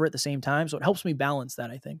forever at the same time. So it helps me balance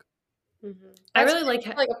that, I think. I really like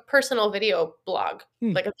a personal video blog,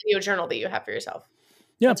 like a video journal that you have for yourself.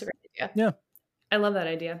 Yeah. That's a great idea. Yeah. I love that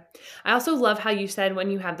idea. I also love how you said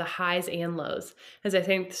when you have the highs and lows, because I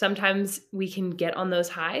think sometimes we can get on those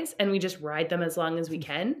highs and we just ride them as long as we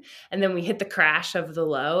can. And then we hit the crash of the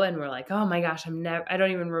low and we're like, oh my gosh, I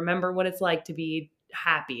don't even remember what it's like to be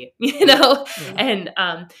happy, And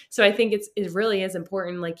so I think it really is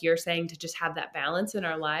important, like you're saying, to just have that balance in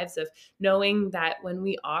our lives of knowing that when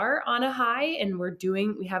we are on a high and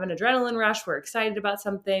we have an adrenaline rush, we're excited about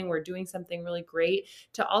something, we're doing something really great,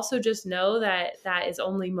 to also just know that is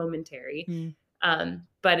only momentary.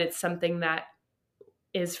 But it's something that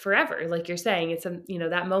is forever. Like you're saying, it's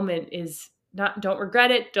that moment is don't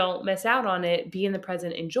regret it, don't miss out on it, be in the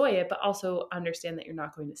present, enjoy it, but also understand that you're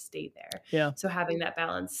not going to stay there. Yeah. So having that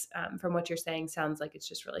balance, from what you're saying, sounds like it's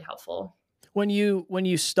just really helpful. When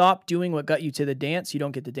you stop doing what got you to the dance, you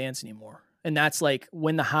don't get to dance anymore. And that's like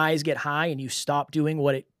when the highs get high and you stop doing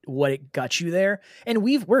what it got you there. And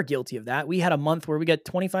we're guilty of that. We had a month where we got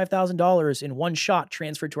 $25,000 in one shot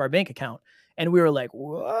transferred to our bank account. And we were like,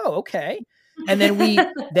 whoa, okay. And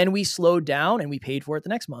then we slowed down and we paid for it the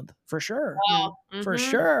next month, for sure. Wow. For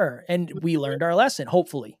sure. And we learned our lesson,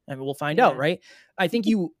 hopefully. I mean, we'll find out, right? I think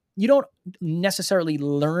you don't necessarily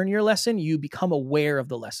learn your lesson. You become aware of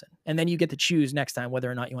the lesson. And then you get to choose next time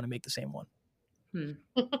whether or not you want to make the same one.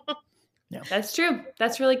 Yeah. That's true.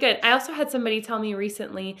 That's really good. I also had somebody tell me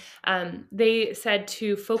recently, they said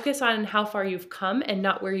to focus on how far you've come and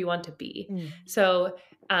not where you want to be. So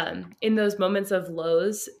in those moments of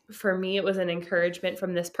lows, for me, it was an encouragement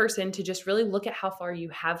from this person to just really look at how far you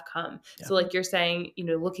have come. Yeah. So like you're saying,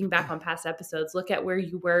 looking back on past episodes, look at where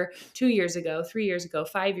you were 2 years ago, 3 years ago,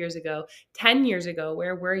 5 years ago, 10 years ago,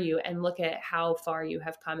 where were you? And look at how far you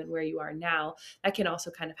have come and where you are now. That can also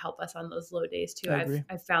kind of help us on those low days too.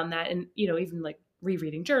 I've found that, and even like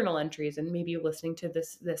rereading journal entries and maybe listening to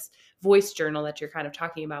this voice journal that you're kind of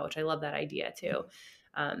talking about, which I love that idea too.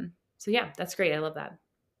 So yeah, that's great. I love that.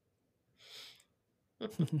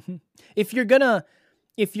 If you're gonna,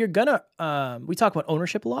 we talk about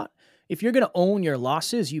ownership a lot. If you're gonna own your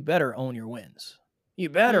losses, you better own your wins. You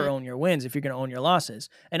better own your wins if you're going to own your losses.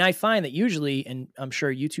 And I find that usually, and I'm sure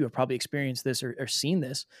you two have probably experienced this or seen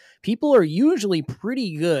this, people are usually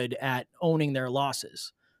pretty good at owning their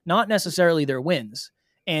losses, not necessarily their wins.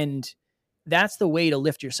 And that's the way to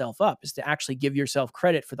lift yourself up, is to actually give yourself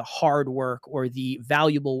credit for the hard work or the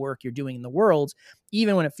valuable work you're doing in the world.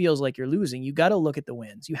 Even when it feels like you're losing, you got to look at the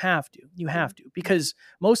wins. You have to, because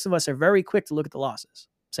most of us are very quick to look at the losses,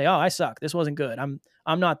 say, oh, I suck. This wasn't good. I'm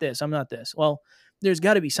not this. I'm not this. Well, there's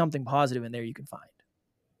got to be something positive in there you can find.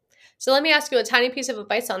 So let me ask you a tiny piece of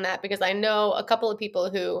advice on that, because I know a couple of people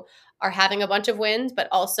who are having a bunch of wins, but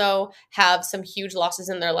also have some huge losses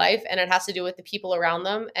in their life. And it has to do with the people around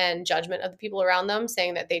them and judgment of the people around them,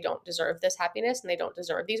 saying that they don't deserve this happiness and they don't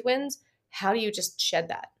deserve these wins. How do you just shed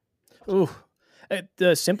that? Ooh,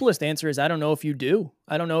 the simplest answer is I don't know if you do.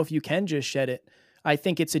 I don't know if you can just shed it. I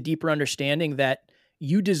think it's a deeper understanding that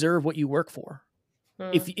you deserve what you work for.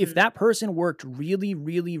 If that person worked really,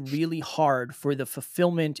 really, really hard for the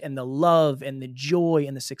fulfillment and the love and the joy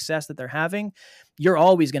and the success that they're having, you're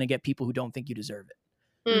always going to get people who don't think you deserve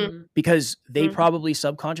it because they probably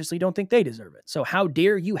subconsciously don't think they deserve it. So how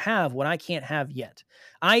dare you have what I can't have yet?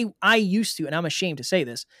 I used to, and I'm ashamed to say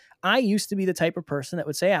this, I used to be the type of person that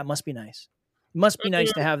would say, it must be nice. It must be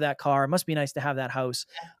nice to have that car. It must be nice to have that house.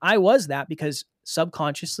 I was that because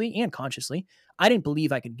subconsciously and consciously, I didn't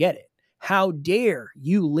believe I could get it. How dare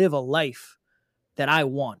you live a life that I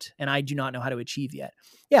want and I do not know how to achieve yet?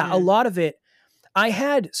 Yeah, a lot of it. I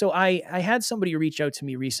had somebody reach out to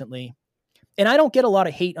me recently, and I don't get a lot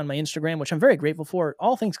of hate on my Instagram, which I'm very grateful for,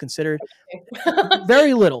 all things considered.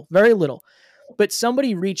 Very little. But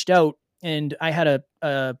somebody reached out, and I had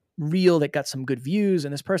a reel that got some good views,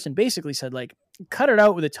 and this person basically said, like, cut it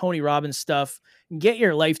out with the Tony Robbins stuff, get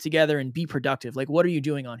your life together and be productive. Like, what are you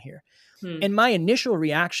doing on here? And my initial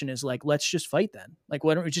reaction is like, let's just fight then. Like,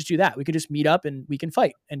 why don't we just do that? We could just meet up and we can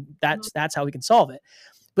fight. And that's how we can solve it.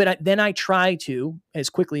 But then I try to,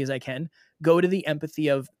 as quickly as I can, go to the empathy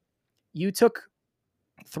of, you took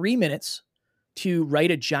 3 minutes to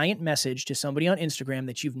write a giant message to somebody on Instagram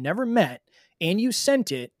that you've never met, and you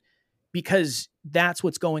sent it because that's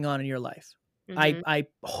what's going on in your life. I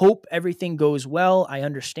hope everything goes well. I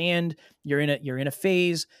understand you're in a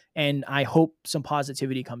phase, and I hope some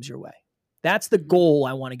positivity comes your way. That's the goal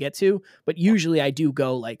I want to get to. But usually I do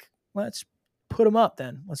go like, let's put them up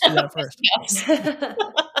then. Let's do that first.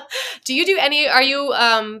 Do you do are you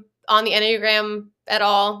on the Enneagram at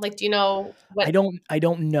all? Like, do you know what? I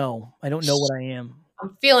don't know. I don't know what I am.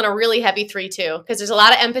 I'm feeling a really heavy 3 too, because there's a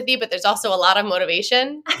lot of empathy, but there's also a lot of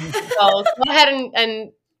motivation. So go ahead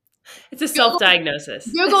and it's a self-diagnosis.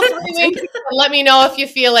 Google 3 wing 2 and let me know if you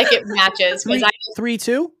feel like it matches.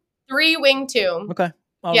 3-2? 3 wing 2. Okay.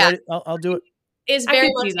 I'll do it. Is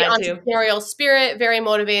very much the entrepreneurial spirit, very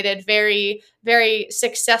motivated, very, very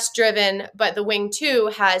success driven. But the wing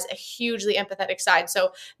 2 has a hugely empathetic side.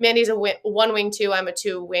 So Mandy's a 1 wing 2. I'm a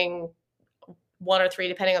 2 wing 1 or 3,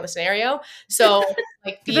 depending on the scenario. So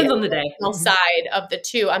like the depends on the day. Side of the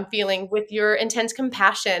 2, I'm feeling with your intense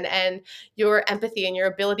compassion and your empathy and your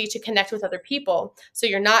ability to connect with other people. So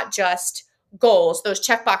you're not just goals, those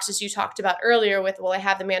check boxes you talked about earlier with, well, I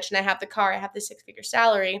have the mansion, I have the car, I have the 6-figure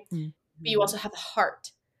salary, but you also have the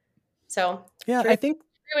heart. So yeah, I think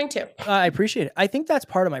doing too. I appreciate it. I think that's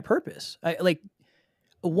part of my purpose. I like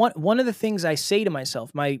one of the things I say to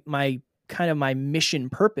myself, my kind of my mission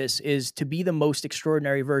purpose is to be the most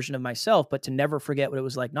extraordinary version of myself, but to never forget what it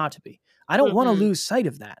was like not to be. I don't want to lose sight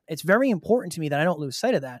of that. It's very important to me that I don't lose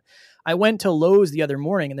sight of that. I went to Lowe's the other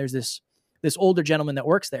morning, and there's this older gentleman that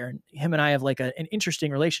works there, and him and I have like an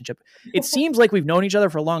interesting relationship. It seems like we've known each other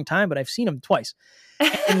for a long time, but I've seen him twice.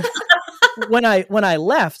 And when I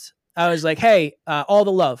left, I was like, hey, all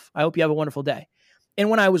the love. I hope you have a wonderful day. And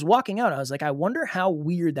when I was walking out, I was like, I wonder how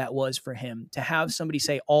weird that was for him to have somebody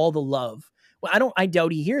say all the love. Well, I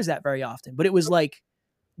doubt he hears that very often, but it was like,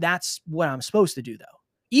 that's what I'm supposed to do though.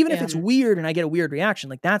 Even if it's weird and I get a weird reaction,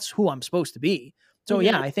 like that's who I'm supposed to be. So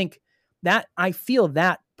yeah, I think that I feel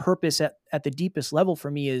that purpose at the deepest level for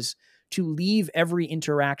me is to leave every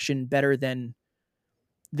interaction better than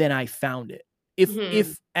I found it.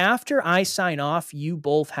 If after I sign off, you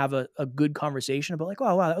both have a good conversation about like,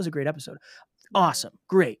 oh, wow, that was a great episode. Awesome.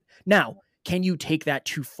 Great. Now, can you take that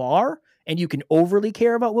too far and you can overly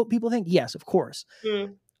care about what people think? Yes, of course.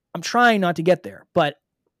 I'm trying not to get there, but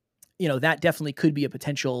that definitely could be a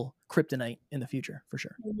potential kryptonite in the future for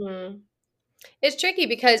sure. It's tricky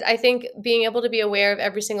because I think being able to be aware of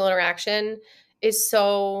every single interaction is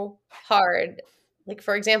so hard. Like,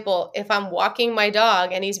 for example, if I'm walking my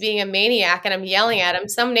dog and he's being a maniac and I'm yelling at him,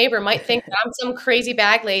 some neighbor might think that I'm some crazy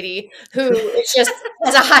bag lady who is just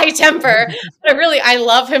has a high temper. But really, I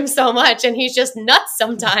love him so much and he's just nuts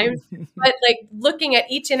sometimes. But like looking at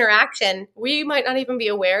each interaction, we might not even be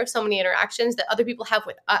aware of so many interactions that other people have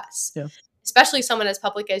with us. Yeah. Especially someone as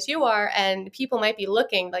public as you are, and people might be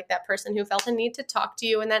looking like that person who felt a need to talk to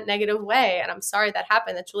you in that negative way. And I'm sorry that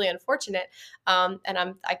happened. That's really unfortunate.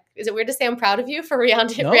 And is it weird to say I'm proud of you for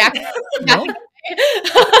reacting? No. I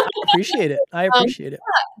appreciate it. I appreciate it.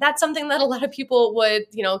 That's something that a lot of people would,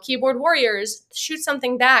 keyboard warriors shoot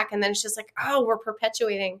something back. And then it's just like, oh, we're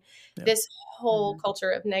perpetuating this whole culture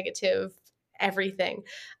of negative everything.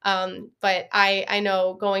 But I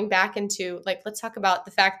know going back into like, let's talk about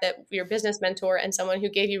the fact that your business mentor and someone who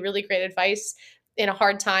gave you really great advice in a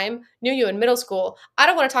hard time knew you in middle school. I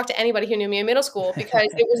don't want to talk to anybody who knew me in middle school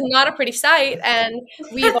because it was not a pretty sight. And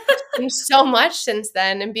we've changed so much since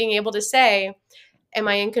then. And being able to say, am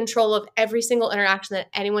I in control of every single interaction that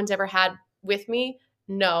anyone's ever had with me?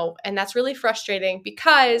 No. And that's really frustrating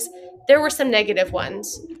because there were some negative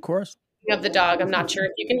ones. Of course. Of the dog. I'm not sure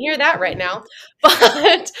if you can hear that right now,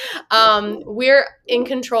 but we're in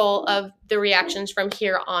control of the reactions from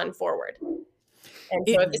here on forward. And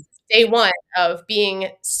so this is day one of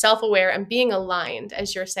being self-aware and being aligned,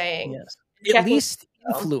 as you're saying. Yes. At least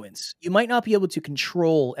influence. You might not be able to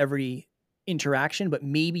control every interaction, but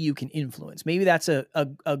maybe you can influence. Maybe that's a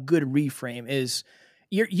good reframe is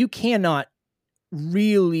you cannot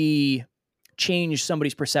really change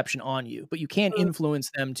somebody's perception on you, but you can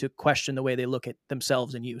influence them to question the way they look at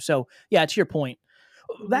themselves and you. So yeah, to your point,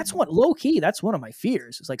 that's low key. That's one of my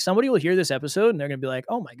fears. It's like somebody will hear this episode and they're going to be like,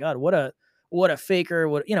 oh my God, what a faker,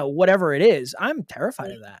 whatever it is. I'm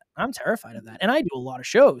terrified of that. And I do a lot of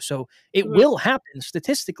shows. So it will happen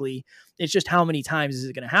statistically. It's just how many times is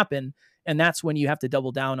it going to happen? And that's when you have to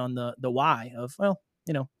double down on the why of,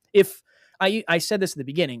 if I said this at the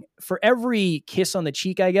beginning, for every kiss on the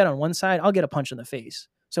cheek I get on one side, I'll get a punch in the face.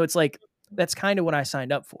 So it's like, that's kind of what I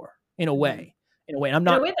signed up for in a way. I'm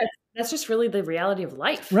not. That's just really the reality of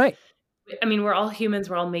life. Right. I mean, we're all humans.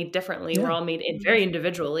 We're all made differently. Yeah. We're all made very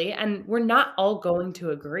individually, and we're not all going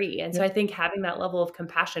to agree. And so I think having that level of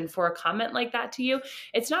compassion for a comment like that to you,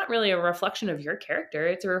 it's not really a reflection of your character.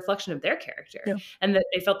 It's a reflection of their character, and that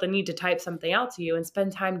they felt the need to type something out to you and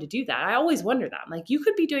spend time to do that. I always wonder that. I'm like, you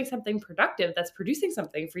could be doing something productive that's producing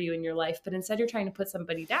something for you in your life, but instead you're trying to put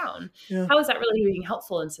somebody down. Yeah. How is that really being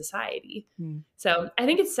helpful in society? So I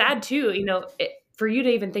think it's sad too, for you to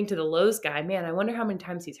even think to the Lowe's guy, man, I wonder how many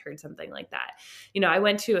times he's heard something like that. I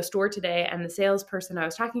went to a store today and the salesperson I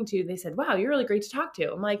was talking to, they said, wow, you're really great to talk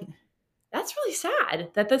to. I'm like, that's really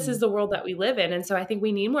sad that this is the world that we live in. And so I think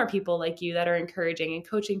we need more people like you that are encouraging and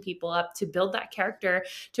coaching people up to build that character,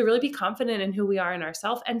 to really be confident in who we are in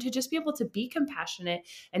ourselves, and to just be able to be compassionate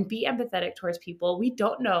and be empathetic towards people. We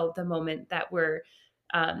don't know the moment that we're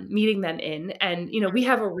meeting them in. And, we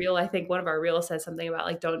have a reel, I think one of our reels says something about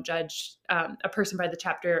like, don't judge a person by the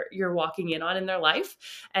chapter you're walking in their life.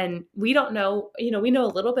 And we don't know, we know a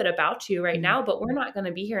little bit about you right now, but we're not going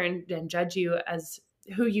to be here and judge you as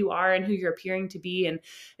who you are and who you're appearing to be. And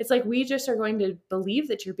it's like, we just are going to believe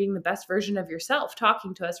that you're being the best version of yourself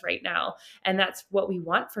talking to us right now. And that's what we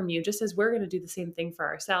want from you, just as we're going to do the same thing for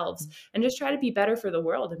ourselves and just try to be better for the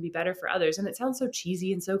world and be better for others. And it sounds so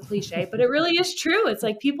cheesy and so cliche, but it really is true. It's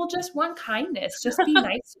like, people just want kindness, just be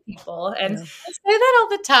nice to people. And I say that all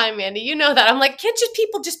the time, Andy, you know that. I'm like, can't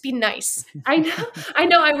people just be nice? I know.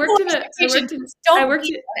 I worked in an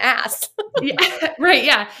ass. Yeah, right.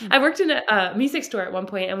 Yeah. I worked in a music store at one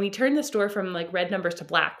point, and we turned the store from like red numbers to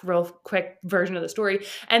black, real quick version of the story.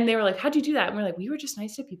 And they were like, how'd you do that? And we're like, we were just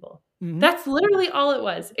nice to people. Mm-hmm. That's literally all it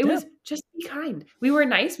was. It was just be kind. We were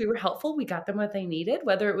nice. We were helpful. We got them what they needed,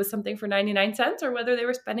 whether it was something for 99 cents or whether they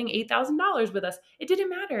were spending $8,000 with us. It didn't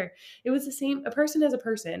matter. It was the same. A person is a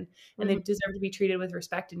person, and they deserve to be treated with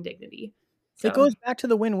respect and dignity. So. It goes back to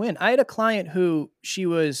the win-win. I had a client who she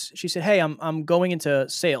said, hey, I'm going into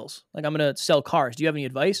sales. Like, I'm going to sell cars. Do you have any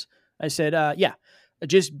advice? I said, yeah,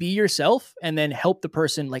 just be yourself and then help the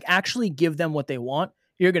person, like actually give them what they want.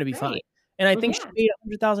 You're going to be fine. And I think she made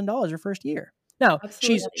 $100,000 her first year. Now,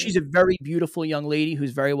 she's a very beautiful young lady who's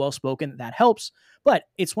very well-spoken. That helps. But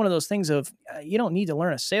it's one of those things of you don't need to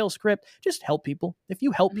learn a sales script. Just help people. If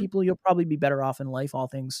you help people, you'll probably be better off in life, all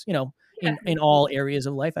things, in all areas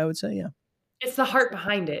of life, I would say. Yeah. It's the heart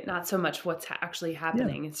behind it, not so much what's actually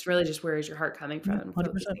happening. Yeah. It's really just, where is your heart coming from?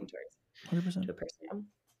 100%. 100%. To a person.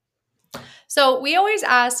 So we always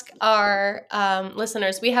ask our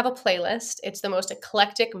listeners, we have a playlist. It's the most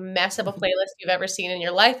eclectic mess of a playlist you've ever seen in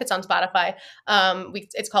your life. It's on Spotify.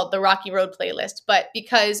 It's called the Rocky Road playlist. But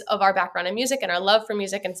because of our background in music and our love for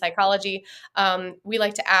music and psychology, we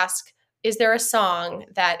like to ask, is there a song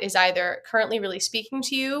that is either currently really speaking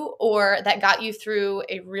to you or that got you through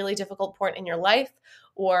a really difficult point in your life,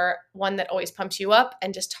 or one that always pumps you up?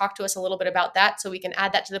 And just talk to us a little bit about that so we can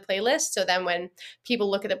add that to the playlist. So then when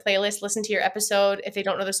people look at the playlist, listen to your episode, if they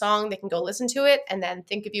don't know the song, they can go listen to it and then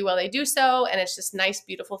think of you while they do so. And it's this nice,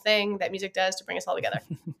 beautiful thing that music does to bring us all together.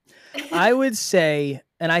 I would say,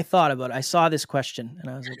 and I thought about it, I saw this question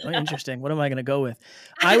and I was like, oh, interesting. What am I going to go with?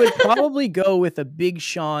 I would probably go with a Big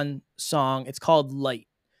Sean song. It's called Light.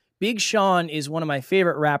 Big Sean is one of my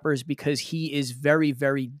favorite rappers because he is very,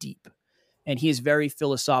 very deep. And he is very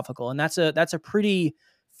philosophical. And that's a pretty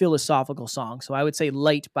philosophical song. So I would say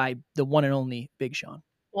Light by the one and only Big Sean.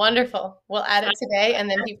 Wonderful. We'll add it today and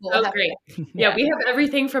then people will have great. it. Yeah, we have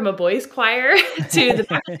everything from a boys choir to the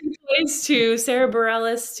Backstreet Boys to Sarah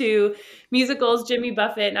Bareilles to musicals, Jimmy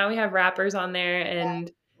Buffett. Now we have rappers on there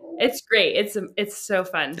and it's great. It's so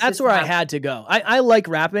fun. That's where I had to go. I like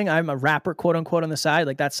rapping. I'm a rapper, quote unquote, on the side.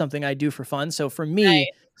 Like that's something I do for fun. So for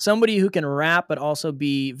me, somebody who can rap but also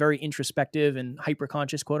be very introspective and hyper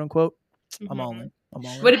conscious, quote unquote, I'm all in.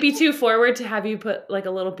 Would it be too forward to have you put like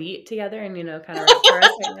a little beat together and kind of rap for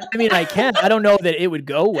us? I mean, I can. I don't know that it would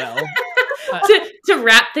go well. To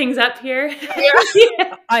wrap things up here.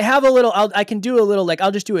 I have a little, I can do a little, like,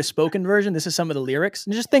 I'll just do a spoken version. This is some of the lyrics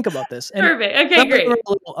and just think about this. And perfect. Okay, great.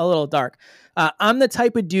 A little dark. I'm the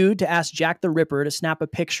type of dude to ask Jack the Ripper to snap a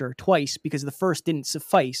picture twice because the first didn't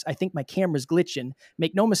suffice. I think my camera's glitching.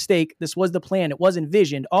 Make no mistake, this was the plan. It was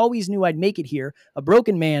envisioned. Always knew I'd make it here. A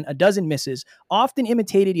broken man, a dozen misses. Often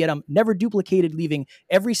imitated, yet I'm never duplicated, leaving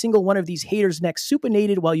every single one of these haters' necks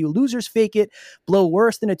supinated while you losers fake it. Blow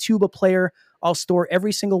worse than a tuba player. I'll store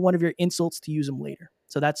every single one of your insults to use them later.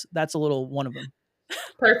 So that's a little one of them.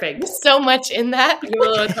 Perfect. So much in that.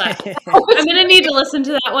 I'm going to need to listen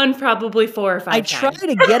to that one probably 4 or 5 times. I try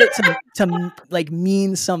to get it to like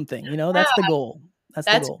mean something, that's the goal. That's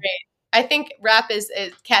the goal. Great. I think rap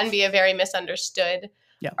can be a very misunderstood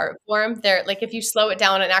art form. There, like if you slow it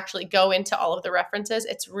down and actually go into all of the references,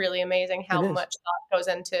 it's really amazing how much thought goes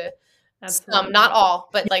into some, not all,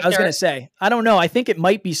 but like I was going to say, I don't know. I think it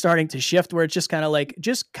might be starting to shift where it's just kind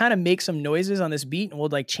of make some noises on this beat and we'll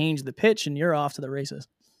like change the pitch and you're off to the races.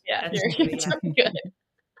 Yeah, it's really good.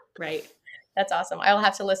 Right. That's awesome. I'll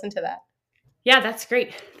have to listen to that. Yeah, that's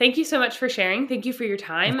great. Thank you so much for sharing. Thank you for your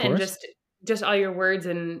time and just all your words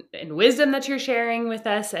and wisdom that you're sharing with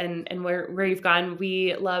us and where you've gone.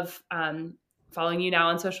 We love following you now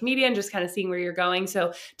on social media and just kind of seeing where you're going.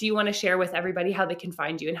 So do you want to share with everybody how they can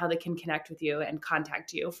find you and how they can connect with you and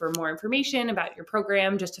contact you for more information about your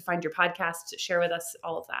program, just to find your podcast, share with us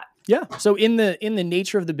all of that? Yeah. So in the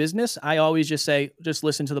nature of the business, I always just say, just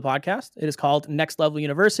listen to the podcast. It is called Next Level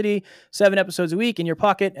University, 7 episodes a week in your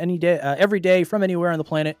pocket, any day, every day from anywhere on the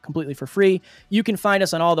planet, completely for free. You can find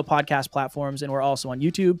us on all the podcast platforms and we're also on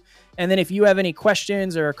YouTube. And then if you have any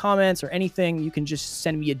questions or comments or anything, you can just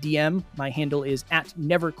send me a DM. My handle is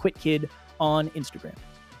 @NeverQuitKid on Instagram.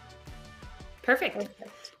 Perfect.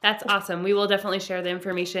 That's awesome. We will definitely share the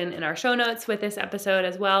information in our show notes with this episode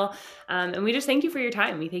as well. And we just thank you for your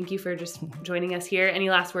time. We thank you for just joining us here. Any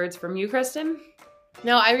last words from you, Kristen?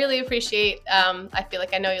 No, I really appreciate, I feel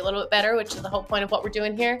like I know you a little bit better, which is the whole point of what we're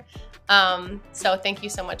doing here. So thank you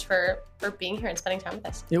so much for being here and spending time with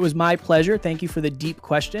us. It was my pleasure. Thank you for the deep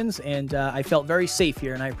questions. And I felt very safe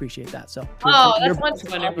here and I appreciate that. So that's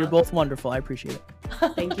wonderful. You're both wonderful. I appreciate it.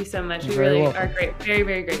 Thank you so much. We really are great. Very,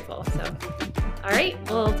 very grateful. So, all right.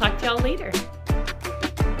 We'll talk to y'all later.